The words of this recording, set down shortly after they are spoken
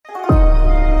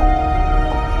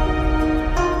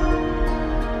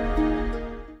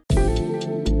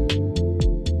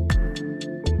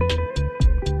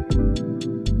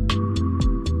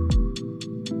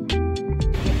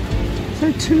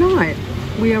tonight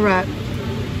we are at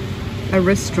a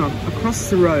restaurant across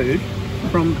the road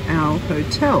from our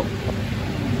hotel.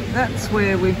 That's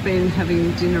where we've been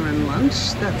having dinner and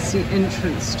lunch. That's the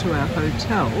entrance to our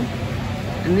hotel.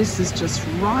 And this is just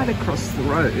right across the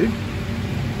road.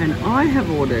 And I have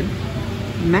ordered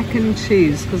mac and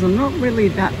cheese because I'm not really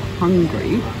that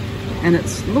hungry. And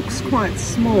it looks quite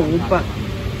small, but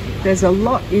there's a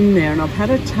lot in there, and I've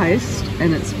had a taste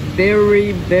and it's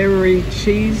very, very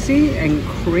cheesy and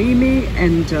creamy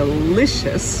and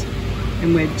delicious.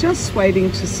 And we're just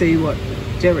waiting to see what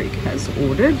Derek has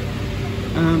ordered.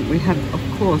 We have,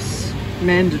 of course,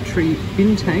 mandatory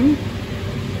bintang,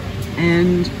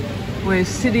 and we're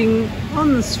sitting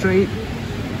on the street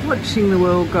watching the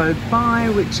world go by,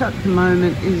 which at the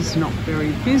moment is not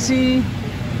very busy.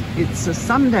 It's a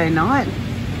Sunday night,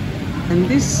 and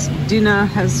this dinner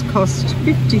has cost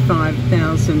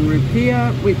 55,000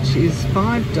 rupiah, which is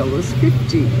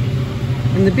 $5.50,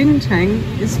 and the bintang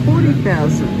is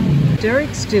 40,000.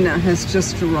 Derek's dinner has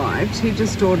just arrived. He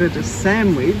just ordered a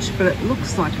sandwich, but it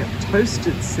looks like a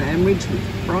toasted sandwich with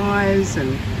fries,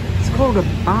 and it's called a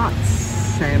Bart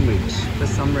sandwich for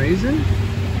some reason.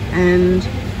 And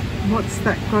what's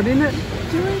that got in it,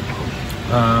 Derek?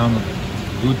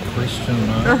 Good question.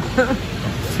 I've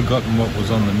forgotten what was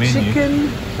on the menu.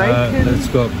 Chicken, bacon. It's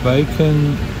got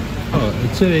bacon. Oh,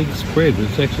 it's an egg spread.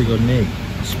 It's actually got an egg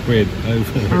spread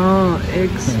over it. Oh,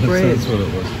 egg spread. That's what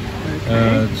it was.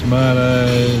 Okay. Tomato,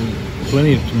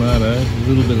 plenty of tomato, a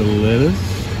little bit of lettuce,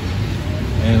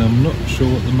 and I'm not sure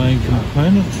what the main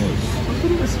component was. I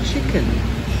thought it was chicken.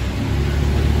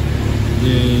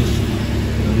 There's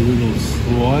a little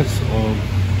slice of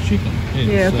chicken.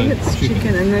 Yeah, I think it's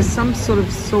chicken, and there's some sort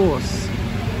of sauce.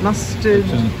 Mustard.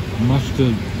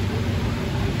 Mustard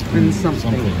and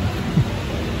something.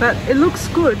 But it looks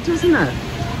good, doesn't it?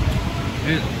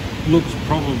 It looks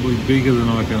probably bigger than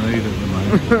I can eat at the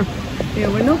moment. Yeah,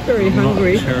 we're not very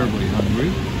hungry. Not terribly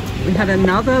hungry. We had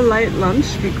another late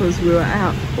lunch because we were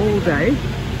out all day.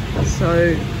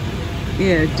 So,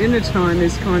 yeah, dinner time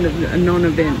is kind of a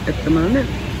non-event at the moment.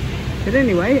 But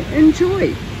anyway,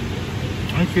 enjoy.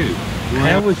 Thank you.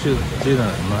 How was your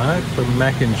dinner, Mark, for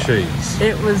mac and cheese?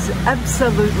 It was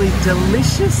absolutely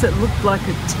delicious. It looked like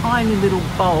a tiny little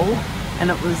bowl, and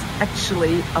it was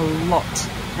actually a lot.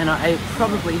 And I ate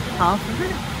probably half of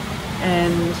it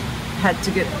and had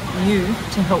to get you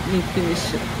to help me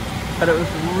finish it. But it was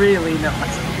really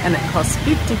nice, and it cost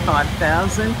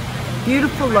 55,000.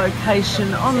 Beautiful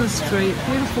location on the street,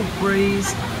 beautiful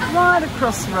breeze, right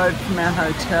across the road from our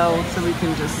hotel, so we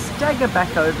can just stagger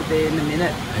back over there in a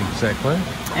minute. Exactly.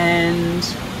 And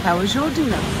how was your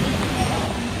dinner?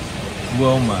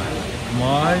 Well, mate,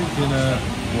 my dinner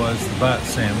was the Bart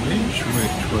sandwich,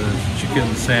 which was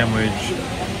chicken sandwich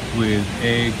with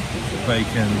egg,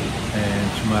 bacon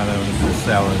and tomato and a bit of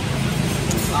salad.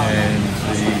 And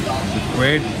the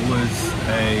bread was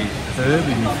a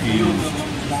herb-infused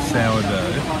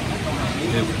sourdough.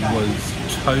 It was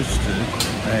toasted,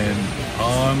 and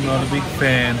I'm not a big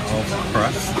fan of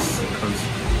crusts because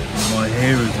my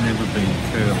hair has never been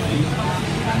curly,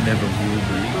 never will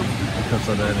be, because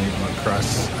I don't eat my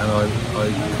crusts, and I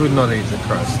could not eat the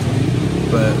crust.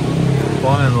 But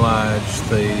by and large,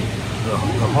 the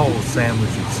whole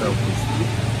sandwich itself was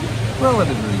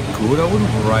relatively good. I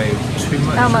wouldn't rave too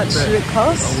much. How much did it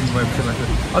cost? I wouldn't rave too much.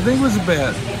 I think it was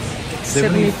about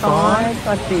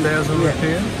 75,000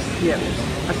 rupiah. Yeah,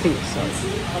 I think so.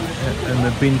 And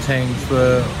the bintangs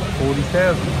were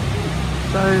 40,000.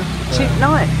 So, cheap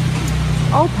night.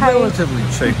 I'll pay. Relatively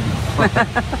cheap.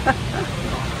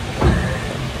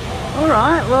 All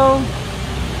right, well,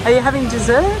 are you having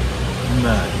dessert?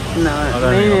 No. No,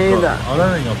 me neither. I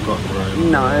don't think I've got room.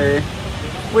 No.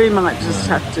 We might just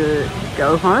have to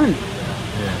go home.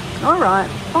 Yeah. All right,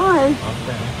 bye.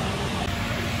 Okay.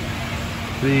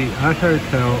 The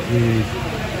Artotel is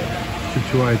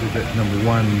situated at number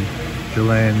 1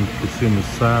 Jalan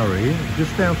Kusumasari,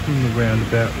 just down from the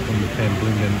roundabout from the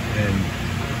Tamblingen and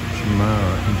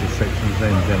Chimara intersections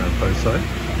and Janaposo.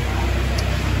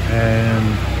 And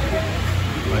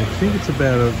I think it's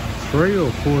about a 3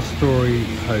 or 4 story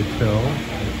hotel.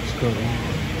 It's got,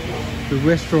 the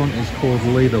restaurant is called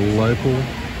Lidah Lokal.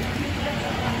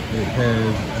 It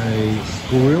has a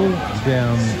grill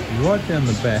right down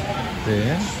the back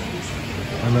there,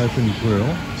 an open grill,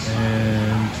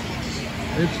 and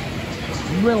it's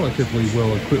relatively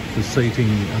well equipped for seating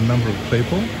a number of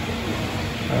people.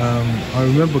 I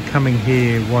remember coming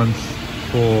here once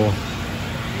for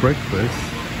breakfast,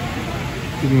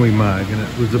 didn't we, Marg? And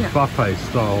it was a buffet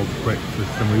style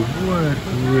breakfast, and we weren't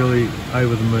really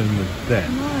over the moon with that.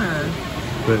 No.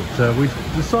 But we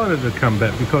decided to come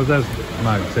back because, as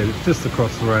Mark said, it's just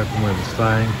across the road from where we're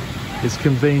staying. It's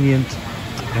convenient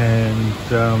and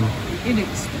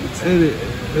inexpensive.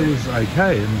 It was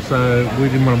okay, and so we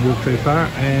didn't want to walk too far,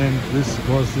 and this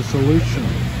was the solution.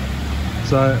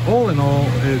 So all in all,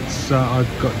 it's I've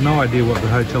got no idea what the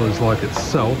hotel is like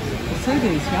itself. See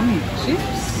these yummy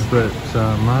chips? But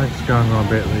Mark's going on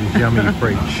about these yummy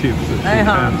free chips that they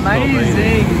are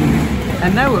amazing,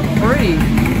 and they were free.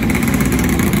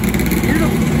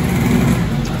 Beautiful.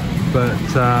 But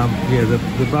yeah, the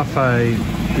buffet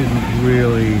didn't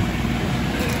really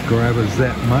grab us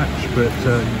that much, but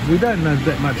we don't know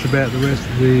that much about the rest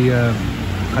of the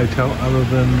hotel other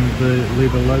than the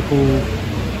Lidah Lokal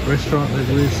restaurant that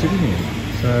we're sitting in.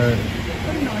 So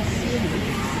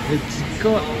it's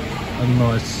got a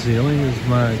nice ceiling, as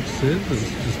Mark said. It's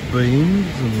just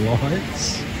beams and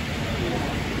lights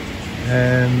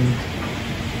and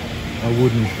a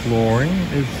wooden flooring.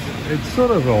 It's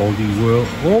sort of oldie world,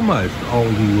 almost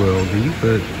oldie worldy,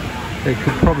 but it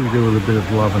could probably do with a bit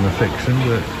of love and affection.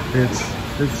 But it's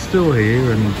still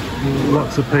here, and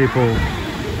lots of people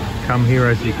come here,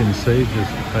 as you can see,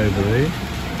 just over there.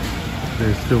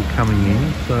 They're still coming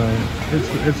in, so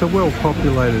it's a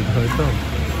well-populated hotel.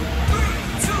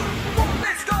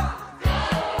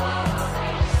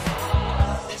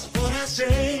 That's what I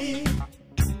say.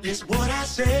 That's what I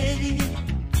say.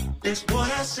 That's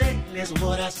what I say. That's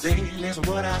what I say. That's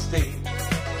what I say.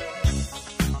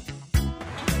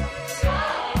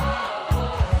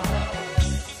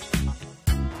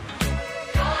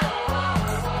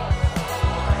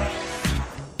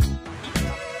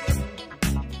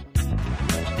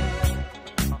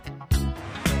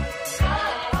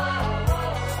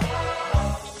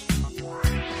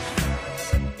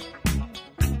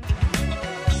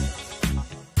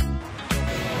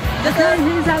 Okay,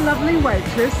 here's our lovely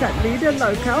waitress at Lidah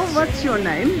Lokal. What's your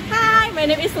name? Hi, my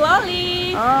name is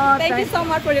Lolly. Oh, thank you so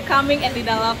much for your coming at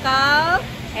Lidah Lokal.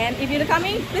 And if you're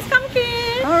coming, please come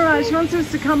here. Alright, she wants us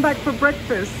to come back for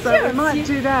breakfast, so Sure, we might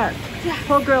do that. Yeah.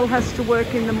 Poor girl has to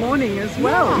work in the morning as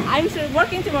well. Yeah, I'm still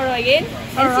working tomorrow again.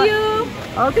 And Alright. see you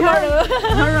Okay. tomorrow.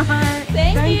 Alright.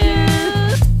 Thank you.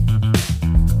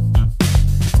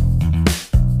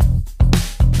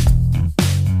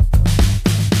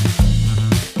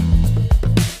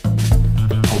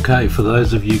 Okay, for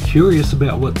those of you curious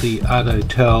about what the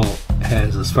Artotel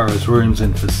has as far as rooms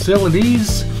and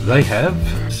facilities, they have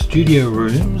studio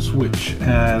rooms which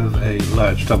have a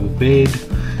large double bed.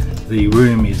 The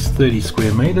room is 30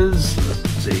 square meters,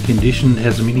 it's air conditioned,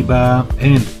 has a minibar,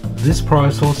 and this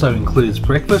price also includes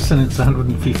breakfast, and it's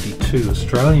 152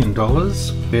 Australian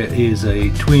dollars. There is a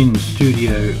twin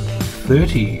studio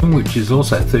 30, which is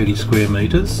also 30 square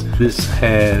meters. This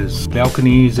has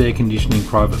balconies, air conditioning,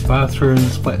 private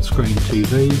bathrooms, flat screen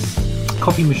TVs,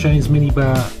 coffee machines,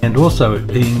 minibar, and also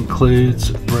it includes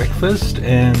breakfast,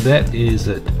 and that is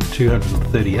at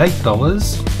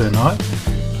 $238 per night.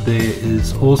 There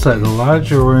is also the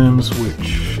larger rooms,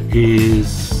 which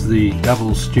is the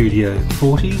double studio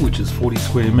 40, which is 40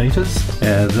 square meters.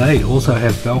 They also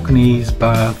have balconies,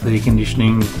 bath, air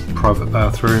conditioning, private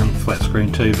bathroom, flat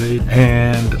screen TV,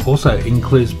 and also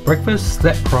includes breakfast.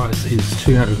 That price is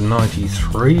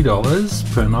 $293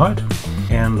 per night.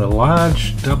 And the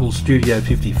large double studio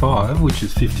 55, which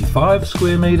is 55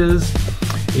 square meters,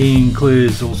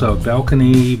 includes also a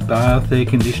balcony, bath, air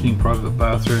conditioning, private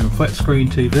bathroom, flat screen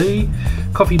TV,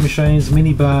 coffee machines,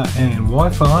 minibar and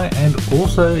Wi-Fi, and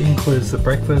also includes the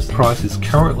breakfast. Price is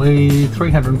currently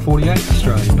 348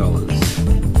 Australian dollars.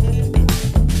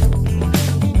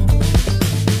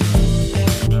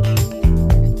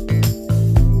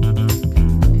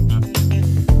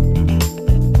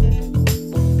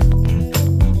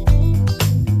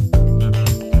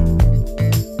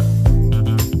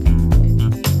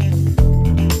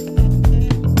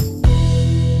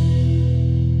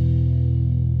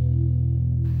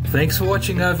 Thanks for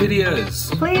watching our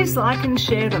videos. Please like and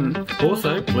share them.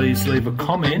 Also, please leave a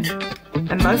comment.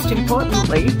 And most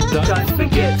importantly, Don't don't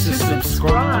forget to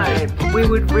subscribe. We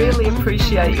would really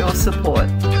appreciate your support.